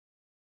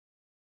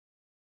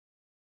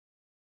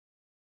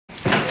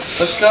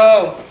Let's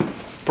go.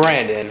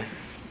 Brandon.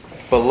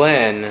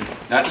 Belen.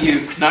 Not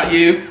you. Not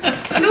you.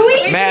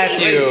 Luigi.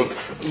 Matthew.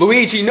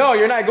 Luigi, no,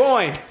 you're not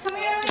going. Come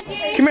here,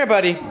 Luigi. Come here,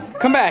 buddy.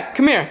 Come back.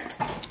 Come here.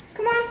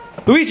 Come on.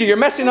 Luigi, you're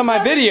messing up my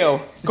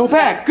video. Go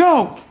back.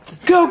 Go.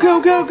 Go,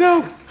 go, go,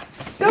 go.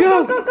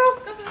 Go. Go, go.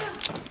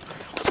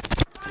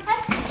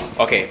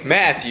 Okay,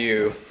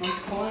 Matthew.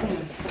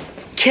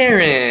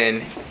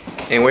 Karen.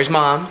 And where's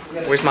mom?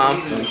 Where's mom?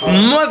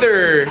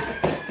 Mother.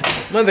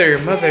 Mother,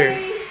 mother,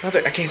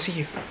 mother. I can't see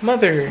you.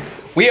 Mother.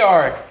 We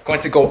are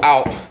going to go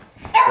out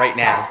right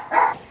now.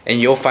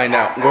 And you'll find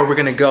out where we're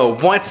gonna go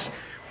once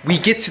we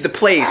get to the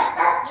place.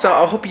 So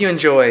I hope you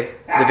enjoy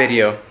the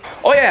video.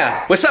 Oh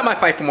yeah, what's up my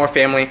Fight For More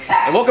family?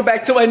 And welcome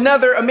back to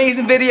another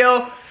amazing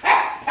video.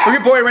 We're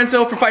your boy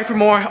Renzo for Fight For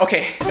More.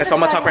 Okay, that's all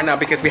I'm gonna talk right now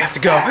because we have to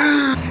go.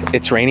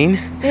 It's raining.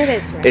 It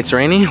is raining. It's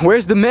raining.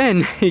 Where's the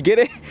men? You get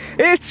it?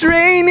 It's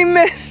raining,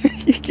 men.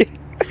 You get it?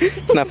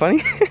 It's not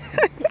funny?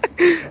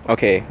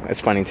 Okay, it's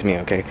funny to me,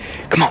 okay.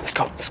 Come on, let's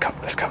go, let's go,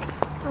 let's go.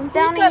 I'm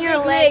down in your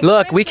legs.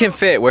 Look, we can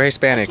fit. We're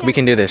Hispanic. We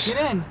can do this.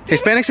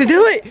 Hispanics can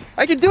do it.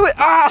 I can do it.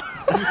 Ah!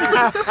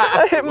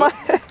 I hit my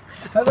head.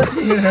 I thought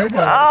you hurt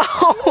her.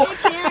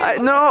 Oh!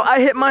 No, I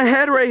hit my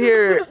head right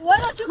here. Why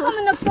don't you come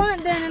in the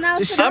front then and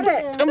I'll sit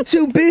there? I'm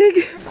too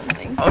big.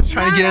 I was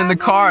trying to get in the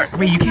car.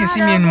 Wait, you can't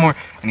see me anymore.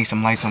 I need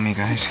some lights on me,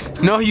 guys.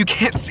 No, you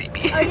can't see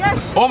me.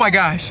 Oh my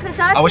gosh.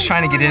 I was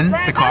trying to get in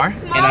the car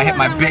and I hit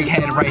my big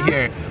head right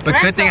here.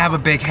 But good thing I have a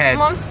big head.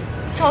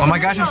 Oh my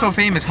gosh, I'm so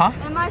famous, huh?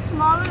 Am I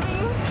smaller than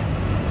you?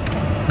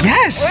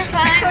 Yes. We're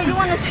fine. So you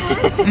want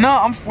to swim?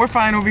 No, we're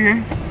fine over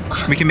here.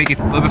 We can make it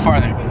a little bit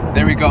farther.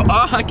 There we go.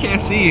 Oh, I can't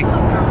see. So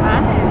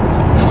dramatic.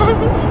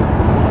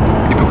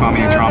 People call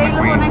me a drama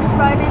queen. Next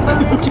Friday,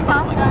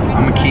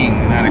 I'm a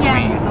king, not a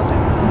queen.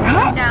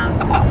 I'm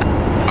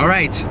down. All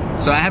right,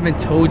 so I haven't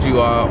told you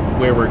all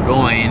where we're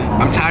going.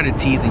 I'm tired of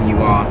teasing you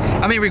all.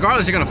 I mean,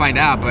 regardless, you're gonna find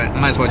out, but I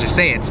might as well just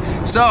say it.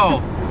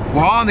 So,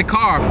 we're all in the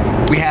car.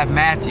 We have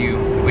Matthew,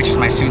 which is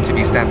my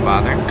soon-to-be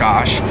stepfather.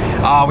 Gosh.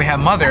 We have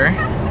Mother,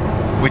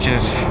 which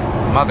is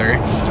Mother.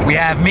 We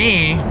have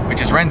me,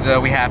 which is Renzo.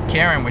 We have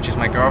Karen, which is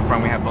my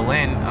girlfriend. We have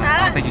Belen.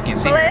 I don't think you can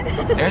see her.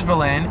 There's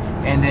Belen,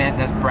 and then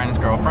that's Brandon's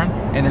girlfriend.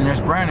 And then there's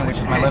Brandon, which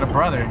is my little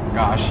brother.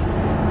 Gosh.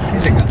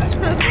 He's a guy.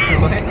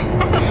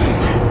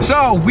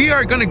 So we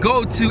are gonna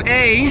go to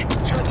a.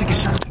 Show the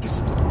tickets.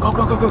 Go,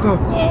 go, go, go, go.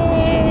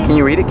 Yay. Can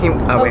you read it? Can you,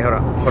 oh wait, hold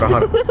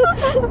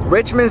on.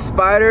 Richmond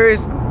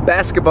Spiders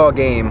basketball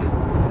game.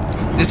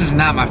 This is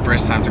not my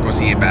first time to go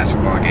see a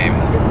basketball game.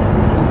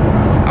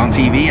 On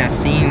TV, I've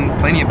seen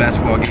plenty of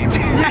basketball games.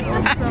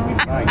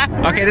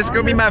 Okay, this is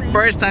gonna be my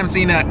first time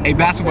seeing a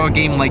basketball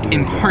game like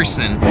in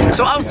person.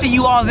 So I'll see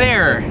you all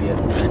there.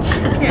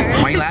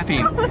 Why are you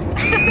laughing?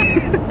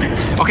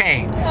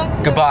 Okay,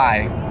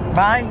 goodbye.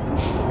 Bye.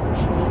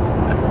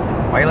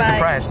 Why are you looking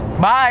depressed?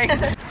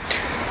 Bye.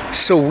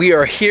 So we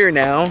are here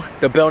now.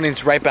 The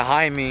building's right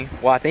behind me.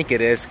 Well, I think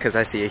it is because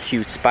I see a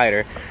huge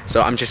spider.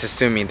 So I'm just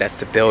assuming that's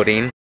the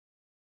building.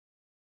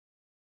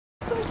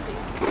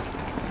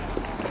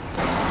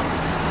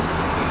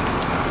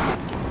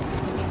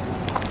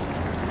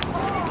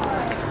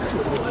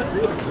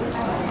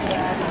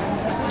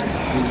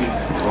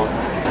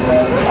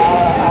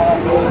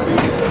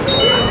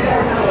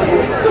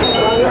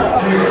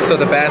 So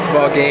the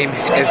basketball game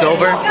is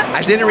over.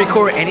 I didn't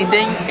record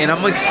anything and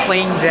I'm gonna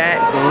explain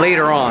that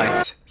later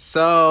on.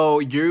 So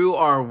you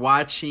are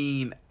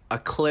watching a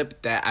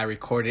clip that I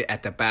recorded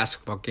at the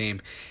basketball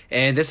game.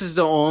 And this is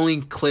the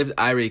only clip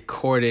I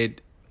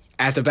recorded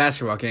at the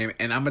basketball game.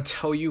 And I'm gonna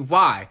tell you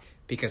why.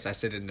 Because I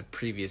said in the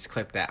previous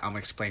clip that I'm gonna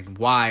explain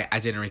why I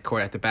didn't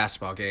record at the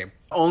basketball game.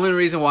 Only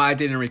reason why I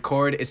didn't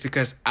record is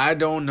because I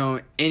don't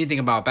know anything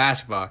about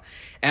basketball.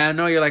 And I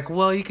know you're like,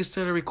 well, you can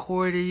still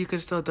record it, you can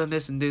still done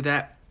this and do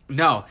that.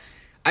 No,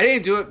 I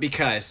didn't do it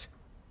because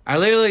I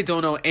literally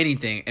don't know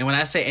anything. And when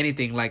I say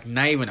anything, like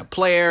not even a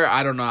player,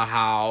 I don't know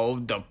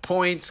how the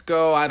points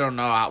go. I don't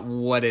know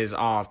what is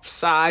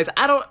offsides.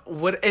 I don't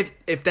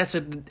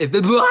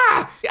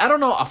I don't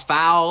know a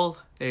foul.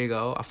 There you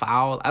go, a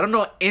foul. I don't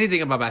know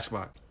anything about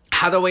basketball.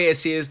 How the way I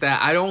see it is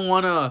that I don't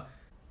want to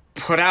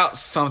put out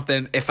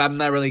something if I'm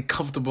not really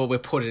comfortable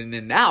with putting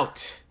it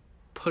out.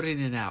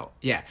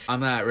 Yeah, I'm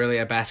not really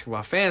a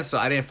basketball fan, so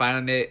I didn't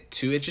find it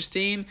too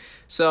interesting.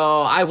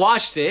 So I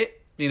watched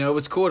it. You know, it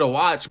was cool to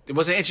watch. It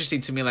wasn't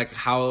interesting to me like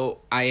how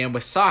I am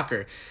with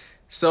soccer.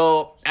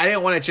 So I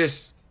didn't want to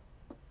just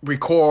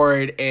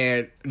record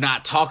and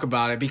not talk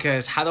about it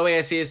because how the way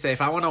I see it is that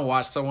if I want to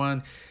watch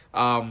someone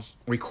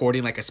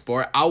recording like a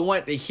sport, I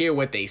want to hear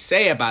what they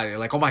say about it.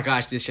 Like, oh my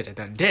gosh, this should have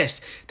done this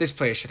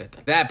player should have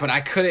done that. But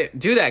I couldn't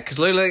do that because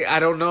literally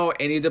I don't know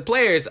any of the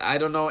players. I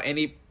don't know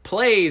any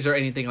plays or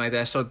anything like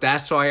that. So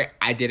that's why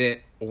I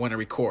didn't want to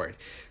record.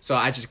 So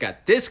I just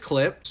got this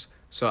clip.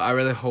 So I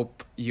really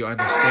hope you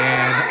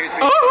understand.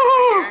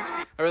 I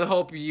really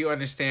hope you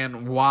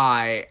understand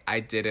why I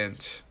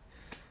didn't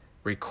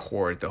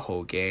record the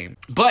whole game.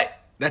 But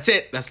that's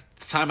it. That's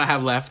the time I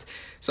have left.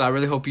 So I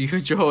really hope you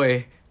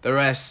enjoy the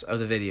rest of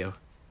the video.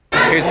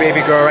 Here's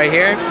baby girl right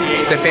here.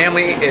 The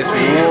family is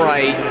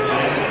right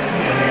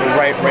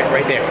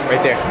there,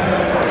 right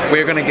there.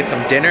 We're gonna get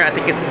some dinner. I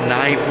think it's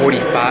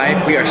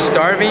 9:45. We are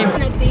starving.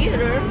 In a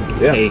theater.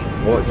 Yeah. Hey,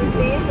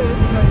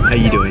 how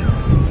you doing?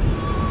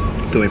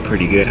 Feeling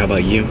pretty good. How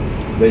about you?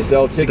 They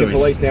sell chicken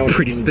fillet sandwiches.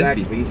 Pretty in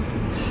spiffy.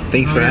 Zaxby's.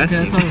 Thanks for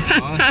asking.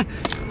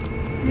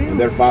 And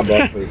they're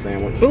 $5 for the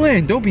sandwich.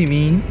 Belen, don't be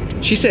mean.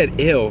 She said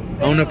ill.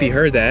 I don't know if you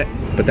heard that,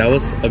 but that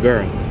was a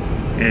girl.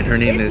 And her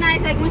name is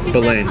nice, like when she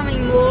Belen. starts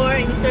coming more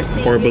and you start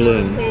seeing Or it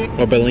Balloon. clear.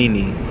 Or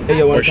Bellini. Hey,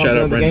 yo, Or shut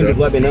up, Renzo. Renzo.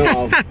 Let me know.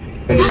 I'll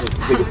send you the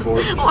tickets for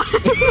it.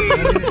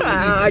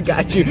 I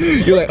got you.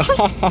 You're like,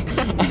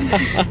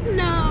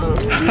 No.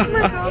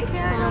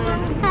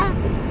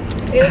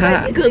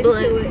 Google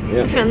it.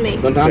 Yeah. From me.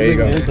 Sometimes There you they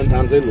go. win,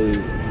 sometimes they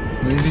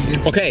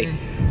lose. okay,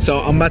 so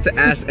I'm about to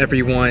ask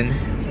everyone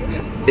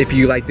if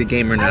you like the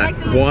game or not.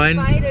 like the 1,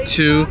 spider.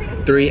 2,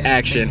 3,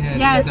 action.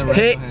 Yes.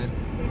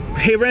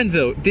 Hey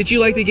Renzo, did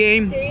you like the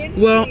game?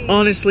 Well,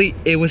 honestly,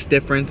 it was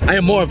different. I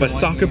am more of a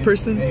soccer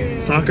person.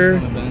 Soccer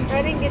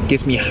I didn't get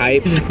gets me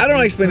hype. I don't know how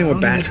to explain it with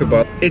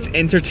basketball. It's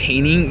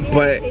entertaining,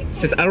 but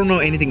since I don't know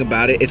anything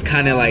about it, it's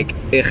kind of like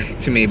ugh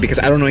to me because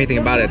I don't know anything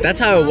about it. That's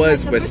how it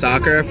was with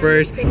soccer at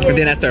first, and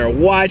then I started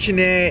watching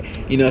it,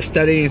 you know,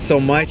 studying so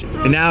much,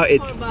 and now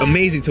it's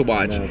amazing to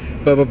watch.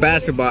 But with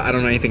basketball, I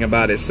don't know anything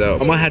about it, so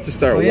I'm gonna have to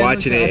start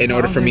watching it in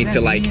order for me to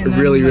like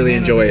really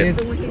enjoy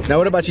it. Now,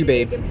 what about you,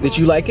 babe? Did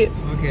you like it?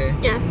 Okay.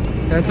 Yeah.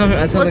 That's how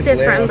What's the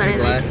glare different, off but the I like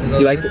glasses. You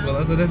liked it?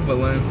 Also, this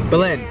balloon.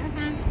 Belen,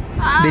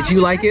 did you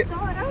like it?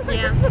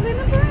 Yeah.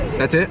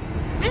 That's it?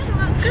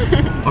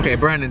 Okay,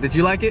 Brandon, did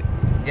you like it?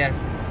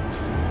 Yes.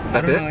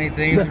 That's I it? don't know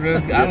anything. It's real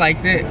good. I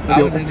liked it.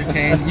 I was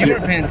entertained. You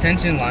weren't paying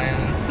attention, Lion.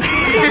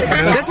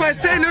 That's why I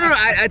said no.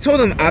 I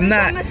told him I'm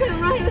not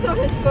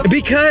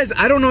because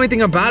I don't know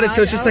anything about it,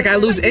 so it's just like I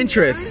lose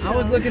interest. I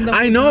was looking the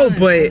I whole know, time.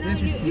 but It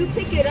was interesting. You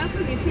pick it up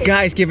if you pick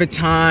guys, give it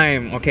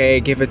time, okay?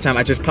 Give it time.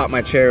 I just popped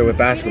my cherry with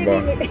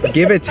basketball.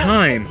 Give it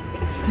time.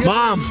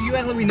 Mom, You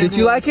act like we did never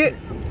you like it?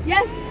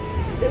 Yes.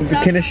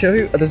 Can it show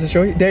you? Does it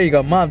show you? There you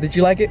go. Mom, did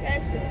you like it?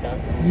 Yes, it's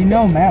awesome. You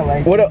know Matt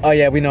like What? Oh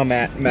yeah, we know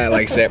Matt. Matt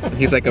likes it.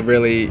 He's like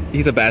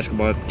he's a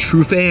basketball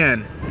true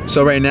fan.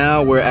 So right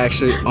now we're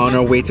actually on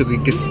our way to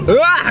get.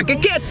 I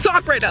can't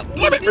talk right now.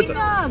 Damn it, Rizzo.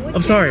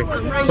 I'm sorry.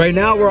 Right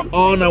now we're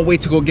on our way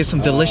to go get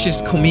some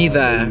delicious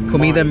comida.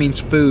 Comida means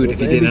food. If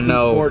you didn't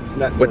know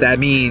what that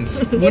means.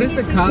 What is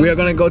the We are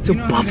gonna go to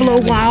Buffalo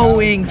Wild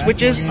Wings,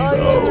 which is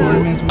so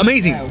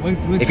amazing.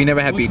 If you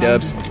never had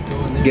B-dubs,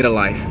 get a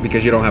life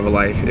because you don't have a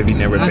life if you've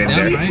never been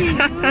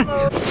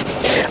there.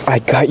 I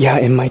got ya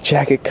in my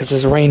jacket because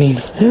it's raining.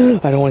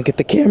 I don't want to get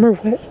the camera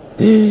wet.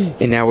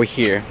 And now we're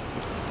here.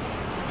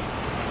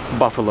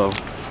 Buffalo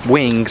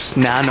Wings.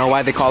 Now I know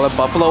why they call it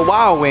Buffalo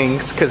Wild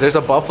Wings, because there's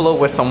a buffalo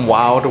with some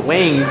wild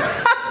wings.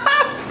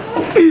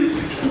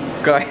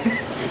 Go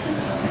ahead.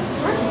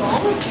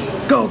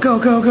 Go, go,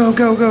 go, go,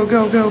 go, go,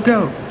 go, go,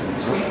 go.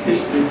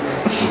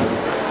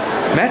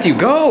 Matthew,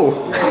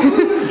 go!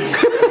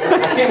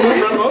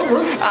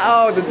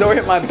 Oh, the door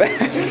hit my back.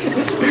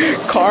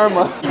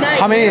 Karma.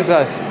 How many is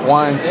us?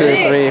 1, 2,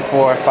 3,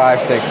 4,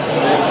 5, 6.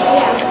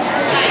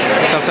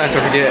 Sometimes I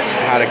forget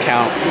how to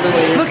count.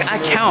 Look, I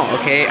count,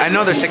 okay? I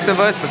know there's 6 of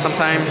us, but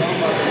sometimes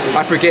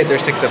I forget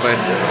there's 6 of us.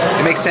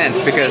 It makes sense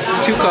because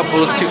 2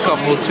 couples, 2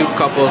 couples, 2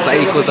 couples, that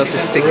equals up to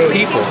 6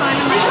 people.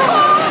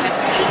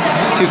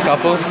 2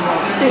 couples,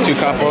 2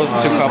 couples,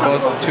 2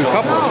 couples, 2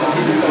 couples.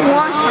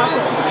 1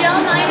 couple.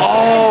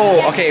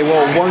 Oh, okay,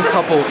 well, 1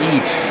 couple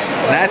each.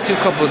 Not 2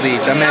 couples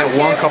each. I meant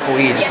 1 couple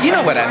each. You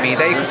know what I mean?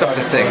 That equals up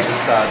to 6.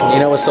 You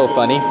know what's so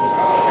funny?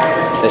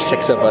 There's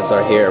 6 of us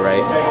are here,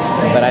 right?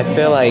 But I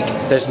feel like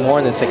there's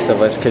more than 6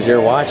 of us because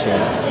you're watching.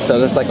 So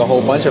there's like a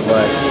whole bunch of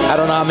us. I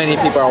don't know how many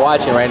people are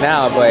watching right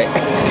now, but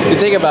if you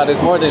think about it,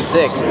 it's more than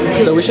 6.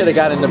 So we should have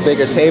gotten a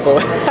bigger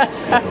table.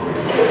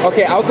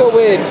 Okay, I'll go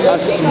with a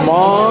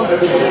small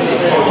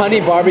honey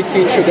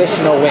barbecue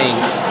traditional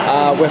wings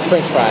with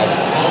french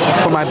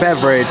fries. For my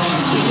beverage,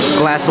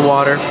 glass of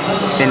water,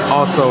 and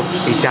also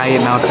a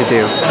Diet Mountain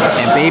Dew.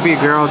 And baby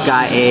girl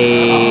got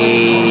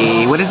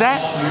a, what is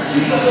that?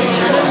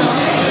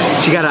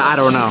 She got a, I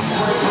don't know. A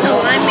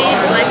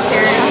limeade black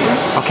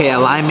cherry. Okay, a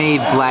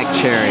limeade black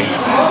cherry.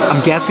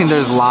 I'm guessing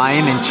there's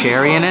lime and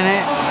cherry in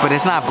it, but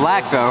it's not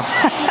black though.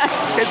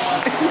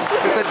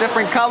 it's a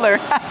different color.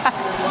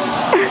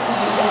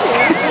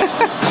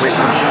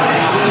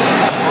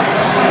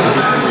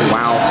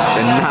 Wow,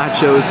 the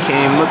nachos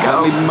came. Look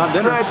how my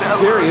dinner at the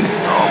experience.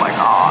 Oh my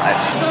god.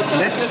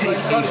 Let's take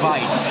a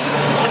bite.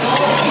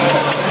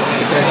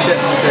 Is there a chip?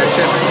 Is there a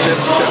chip? Chip.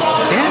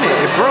 Damn it,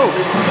 it broke.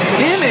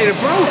 Damn it, it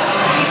broke.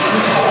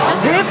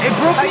 Damn, it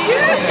broke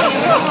again.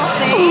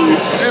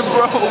 It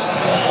broke.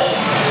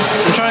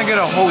 I'm trying to get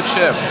a whole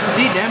chip.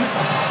 See, damn it.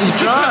 I'm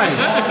trying.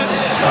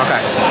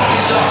 Okay.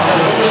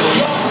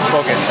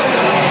 Focus.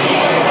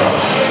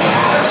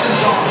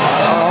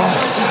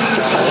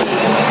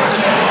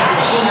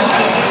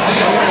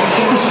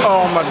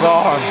 Oh my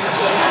god.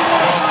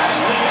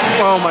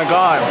 Oh my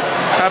god.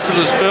 After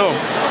the spill.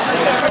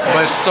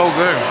 But it's so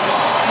good.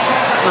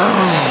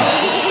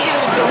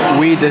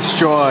 We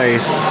destroy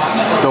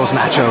those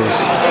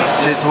nachos.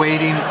 Just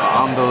waiting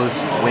on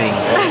those wings.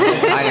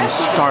 I am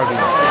starving.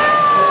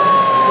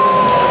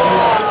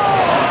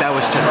 That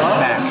was just a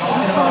snack.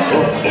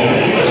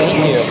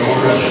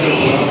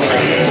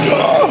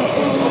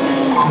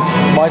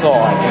 My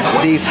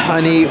God. These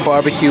honey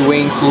barbecue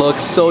wings look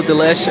so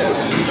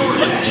delicious.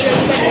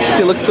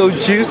 They look so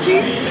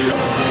juicy.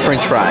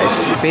 French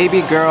fries.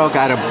 Baby girl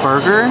got a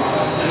burger.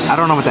 I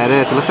don't know what that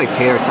is. It looks like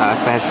tater tots,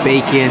 but it has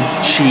bacon,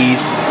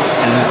 cheese,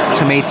 and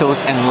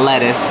tomatoes and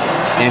lettuce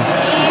and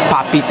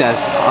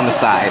papitas on the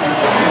side.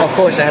 Of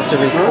course, I have to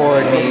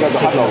record me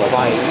taking a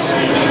bite.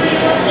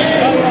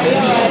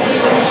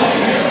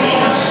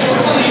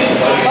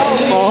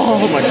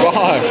 Oh my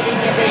God.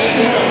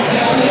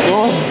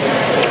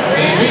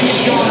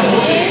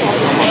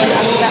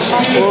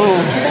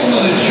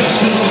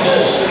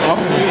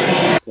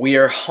 We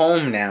are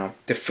home now.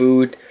 The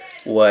food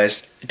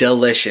was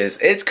delicious.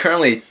 It's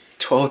currently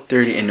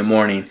 12:30 in the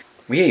morning.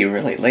 We ate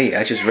really late.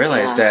 I just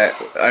realized that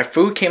our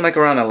food came like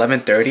around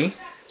 11:30.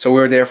 So we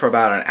were there for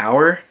about an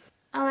hour.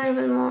 A little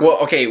bit more. Well,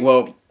 okay,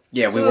 well,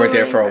 yeah, we were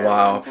there for a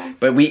while. Okay.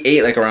 But we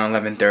ate like around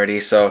 11:30.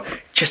 So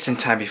just in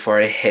time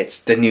before it hits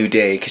the new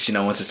day. Because you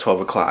know, once it's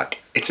 12 o'clock,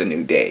 it's a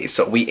new day.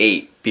 So we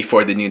ate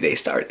before the new day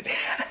started.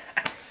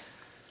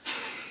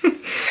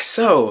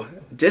 So,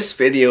 this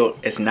video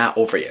is not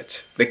over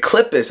yet. The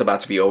clip is about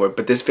to be over,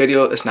 but this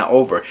video is not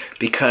over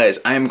because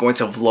I am going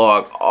to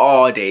vlog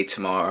all day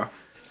tomorrow.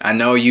 I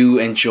know you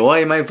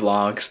enjoy my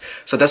vlogs,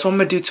 so that's what I'm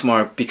gonna do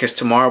tomorrow because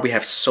tomorrow we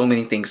have so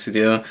many things to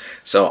do.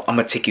 So I'm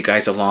gonna take you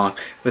guys along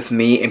with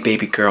me and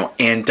baby girl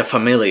and the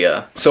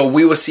familia. So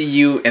we will see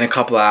you in a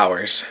couple of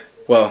hours.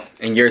 Well,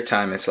 in your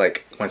time it's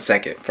like 1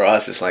 second. For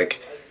us it's like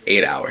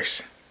 8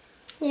 hours.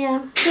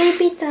 Yeah,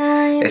 sleepy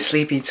time. It's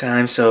sleepy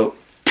time, so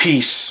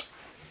peace.